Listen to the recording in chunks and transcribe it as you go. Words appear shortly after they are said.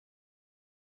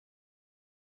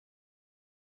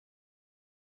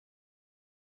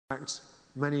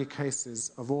many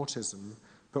cases of autism,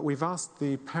 but we've asked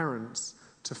the parents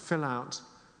to fill out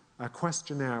a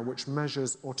questionnaire which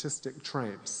measures autistic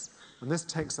traits. And this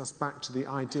takes us back to the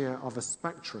idea of a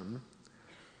spectrum,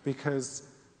 because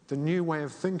the new way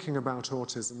of thinking about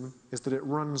autism is that it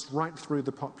runs right through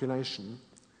the population,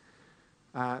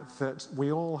 that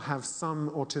we all have some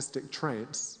autistic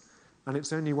traits, and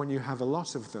it's only when you have a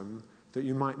lot of them that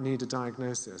you might need a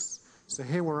diagnosis. So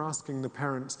here we're asking the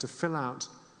parents to fill out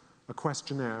a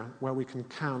questionnaire where we can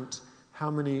count how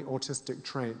many autistic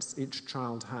traits each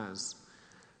child has.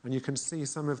 And you can see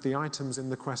some of the items in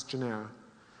the questionnaire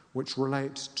which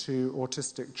relate to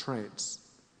autistic traits.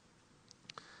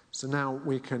 So now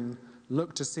we can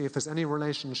look to see if there's any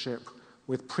relationship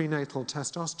with prenatal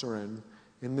testosterone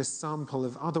in this sample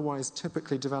of otherwise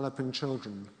typically developing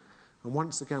children. And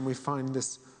once again, we find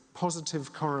this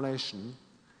positive correlation.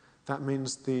 That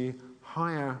means the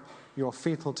higher your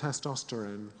fetal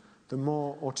testosterone, the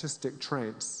more autistic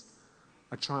traits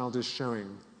a child is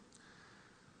showing.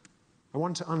 I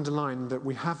want to underline that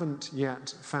we haven't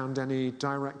yet found any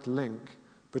direct link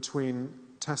between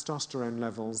testosterone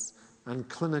levels and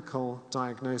clinical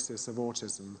diagnosis of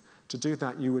autism. To do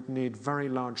that, you would need very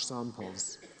large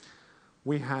samples.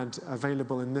 We had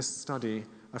available in this study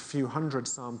a few hundred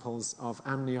samples of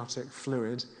amniotic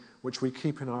fluid, which we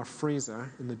keep in our freezer,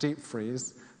 in the deep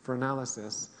freeze, for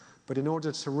analysis. But in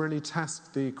order to really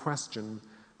test the question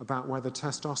about whether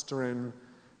testosterone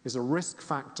is a risk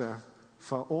factor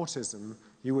for autism,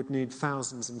 you would need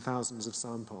thousands and thousands of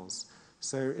samples.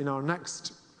 So in our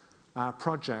next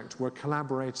project, we're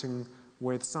collaborating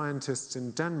with scientists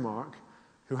in Denmark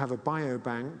who have a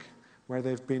biobank where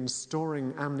they've been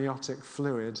storing amniotic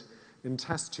fluid in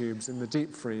test tubes in the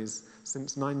deep freeze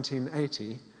since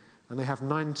 1980, and they have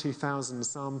 90,000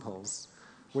 samples,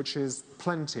 which is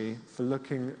plenty for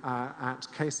looking at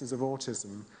cases of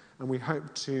autism, and we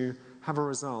hope to have a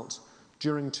result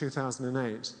during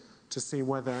 2008 to see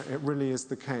whether it really is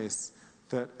the case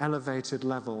that elevated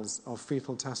levels of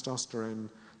fetal testosterone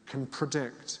can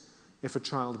predict if a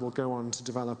child will go on to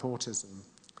develop autism.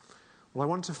 Well, I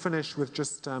want to finish with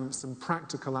just some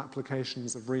practical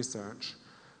applications of research,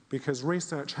 because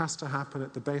research has to happen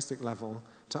at the basic level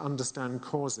to understand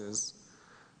causes,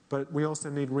 but we also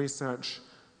need research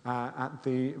at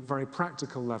the very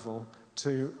practical level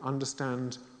to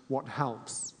understand what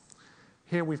helps.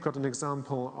 Here we've got an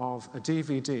example of a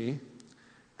DVD,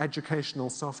 educational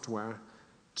software,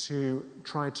 to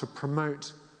try to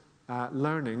promote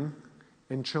learning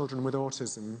in children with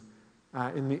autism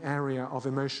in the area of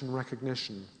emotion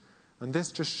recognition. And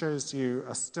this just shows you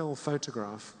a still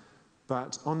photograph,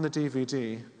 but on the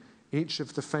DVD, each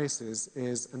of the faces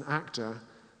is an actor,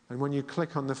 and when you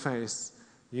click on the face,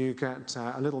 you get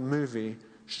a little movie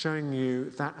showing you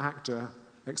that actor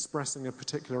expressing a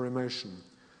particular emotion.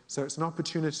 So it's an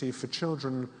opportunity for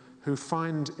children who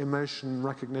find emotion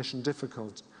recognition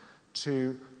difficult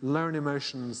to learn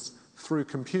emotions through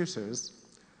computers,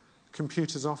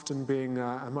 computers often being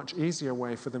a much easier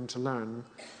way for them to learn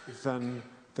than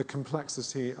the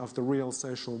complexity of the real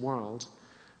social world.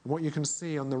 And what you can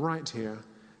see on the right here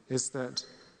is that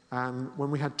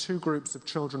when we had two groups of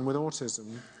children with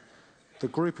autism, the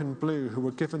group in blue who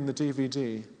were given the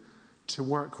DVD to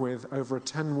work with over a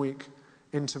 10-week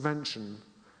intervention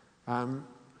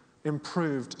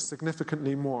improved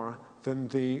significantly more than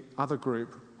the other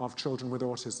group of children with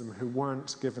autism who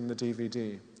weren't given the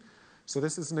DVD. So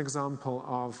this is an example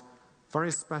of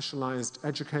very specialized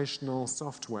educational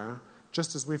software,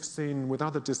 just as we've seen with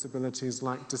other disabilities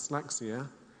like dyslexia.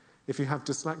 If you have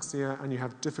dyslexia and you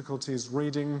have difficulties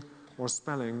reading or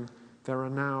spelling, there are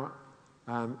now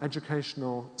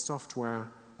educational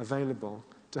software available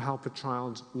to help a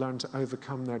child learn to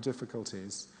overcome their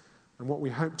difficulties. And what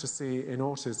we hope to see in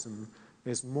autism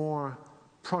is more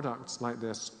products like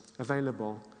this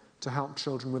available to help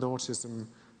children with autism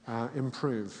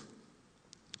improve.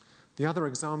 The other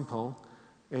example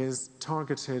is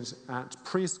targeted at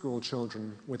preschool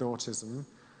children with autism.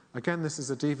 Again, this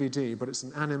is a DVD, but it's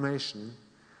an animation,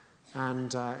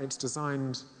 and it's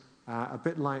designed a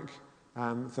bit like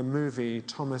the movie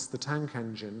Thomas the Tank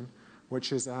Engine,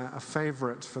 which is a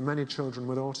favorite for many children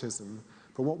with autism.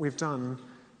 But what we've done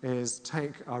is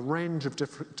take a range of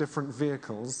different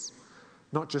vehicles,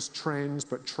 not just trains,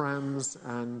 but trams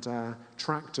and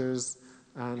tractors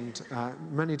and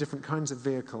many different kinds of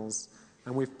vehicles,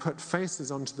 and we've put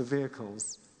faces onto the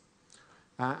vehicles,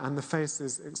 and the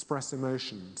faces express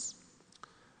emotions.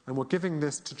 And we're giving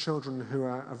this to children who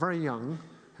are very young,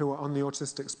 who are on the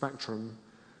autistic spectrum,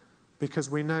 because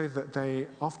we know that they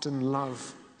often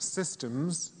love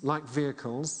systems like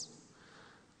vehicles,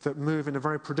 that move in a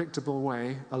very predictable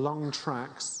way along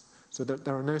tracks so that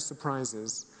there are no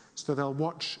surprises, so they'll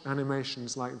watch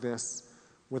animations like this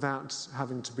without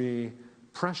having to be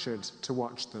pressured to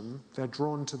watch them. They're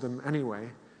drawn to them anyway,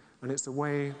 and it's a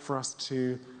way for us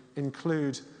to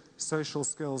include social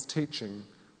skills teaching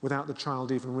without the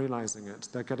child even realizing it.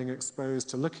 They're getting exposed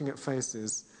to looking at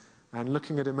faces and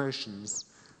looking at emotions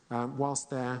whilst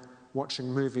they're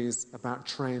watching movies about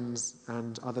trains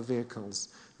and other vehicles.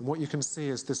 And what you can see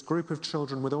is this group of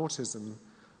children with autism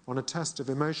on a test of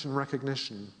emotion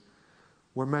recognition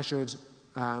were measured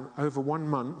over 1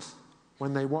 month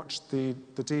when they watched the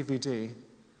DVD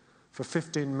for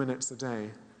 15 minutes a day.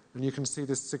 And you can see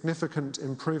this significant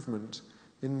improvement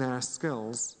in their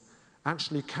skills,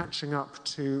 actually catching up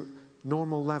to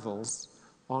normal levels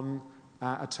on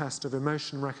a test of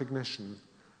emotion recognition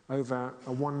over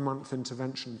a 1-month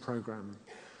intervention program.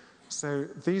 So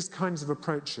these kinds of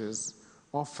approaches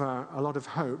offer a lot of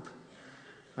hope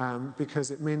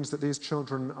because it means that these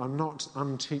children are not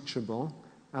unteachable,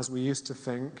 as we used to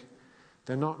think.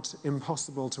 They're not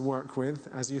impossible to work with,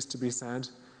 as used to be said,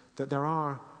 that there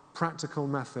are practical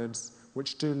methods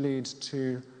which do lead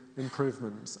to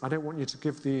improvements. I don't want you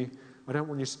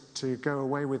to go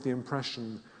away with the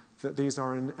impression that these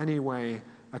are in any way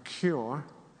a cure.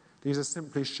 These are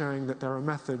simply showing that there are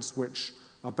methods which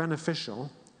are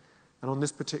beneficial, and on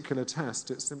this particular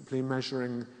test, it's simply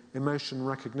measuring emotion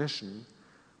recognition.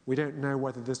 We don't know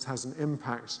whether this has an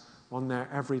impact on their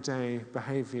everyday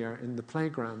behavior in the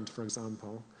playground, for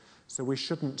example, so we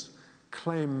shouldn't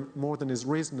claim more than is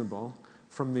reasonable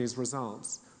from these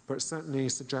results, but it certainly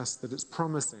suggests that it's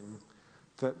promising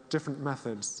that different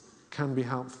methods can be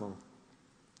helpful.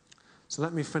 So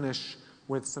let me finish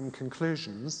with some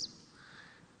conclusions.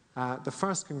 The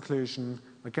first conclusion,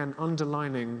 again,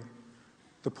 underlining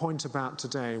the point about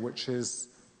today, which is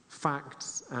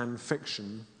facts and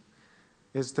fiction,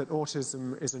 is that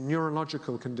autism is a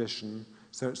neurological condition,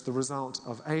 so it's the result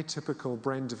of atypical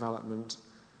brain development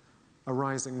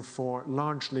arising for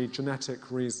largely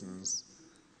genetic reasons.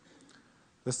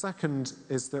 The second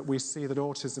is that we see that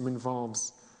autism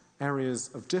involves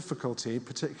areas of difficulty,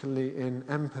 particularly in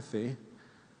empathy,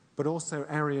 but also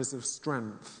areas of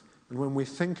strength. And when we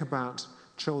think about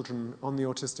children on the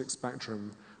autistic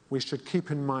spectrum, we should keep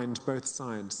in mind both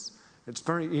sides. It's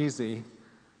very easy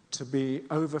to be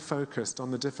over-focused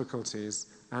on the difficulties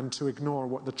and to ignore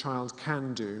what the child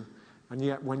can do. And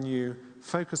yet when you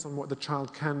focus on what the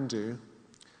child can do,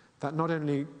 that not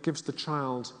only gives the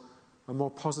child a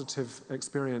more positive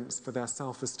experience for their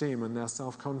self-esteem and their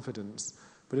self-confidence,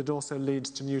 but it also leads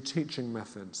to new teaching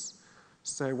methods.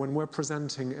 So when we're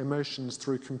presenting emotions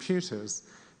through computers,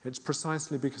 it's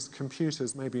precisely because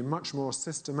computers may be much more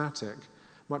systematic,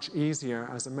 much easier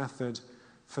as a method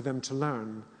for them to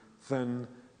learn than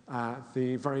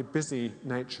the very busy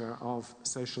nature of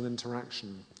social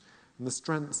interaction. And the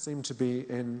strengths seem to be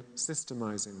in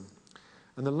systemizing.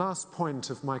 And the last point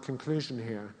of my conclusion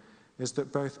here is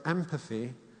that both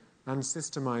empathy and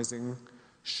systemizing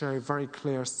show very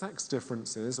clear sex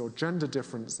differences or gender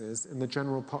differences in the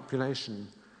general population.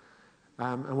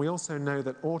 And we also know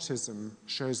that autism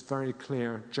shows very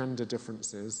clear gender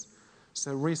differences.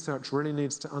 So research really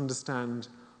needs to understand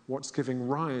what's giving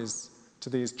rise to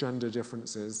these gender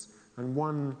differences. And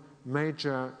one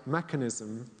major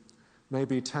mechanism may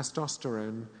be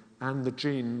testosterone and the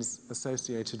genes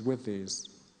associated with these.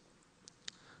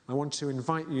 I want to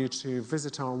invite you to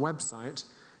visit our website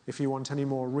if you want any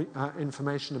more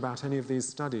information about any of these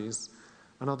studies.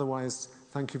 And otherwise,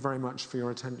 thank you very much for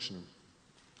your attention.